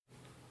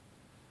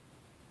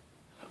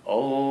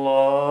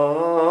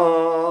اللهم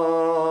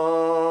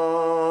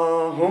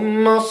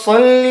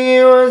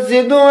صل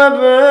وزد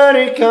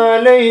وبارك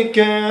عليك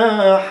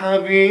يا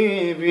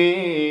حبيبي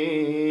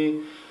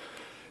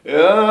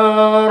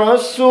يا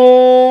رسول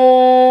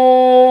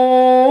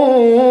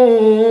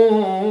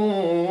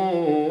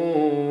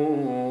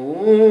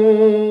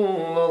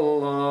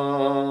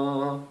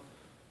الله.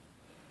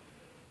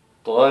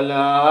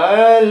 طلع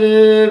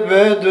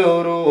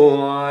البدر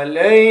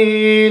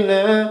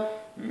علينا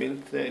من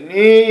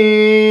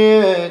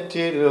ثنية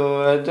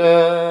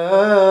الوداع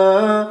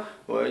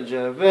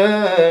وجب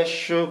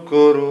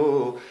الشكر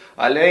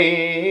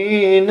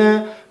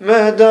علينا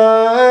ما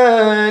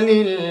دعا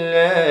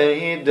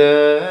لله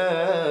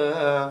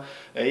داع.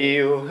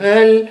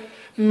 أيها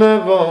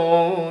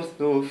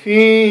المبعوث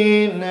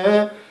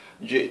فينا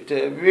جئت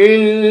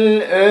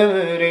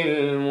بالأمر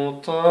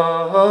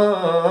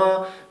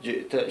المطاع،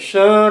 جئت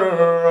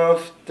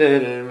شرفت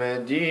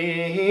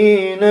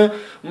المدينة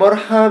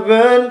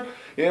مرحبا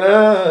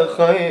يا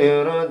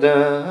خير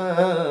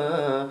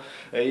داع.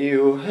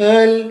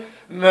 أيها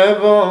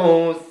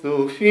المبعوث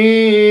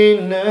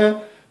فينا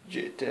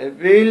جئت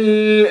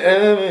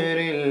بالأمر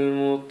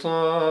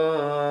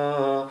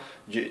المطاع،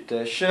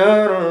 جئت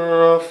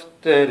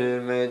شرفت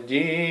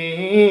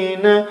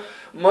المدينة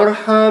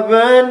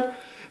مرحبا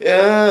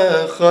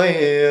يا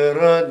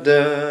خير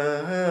داع.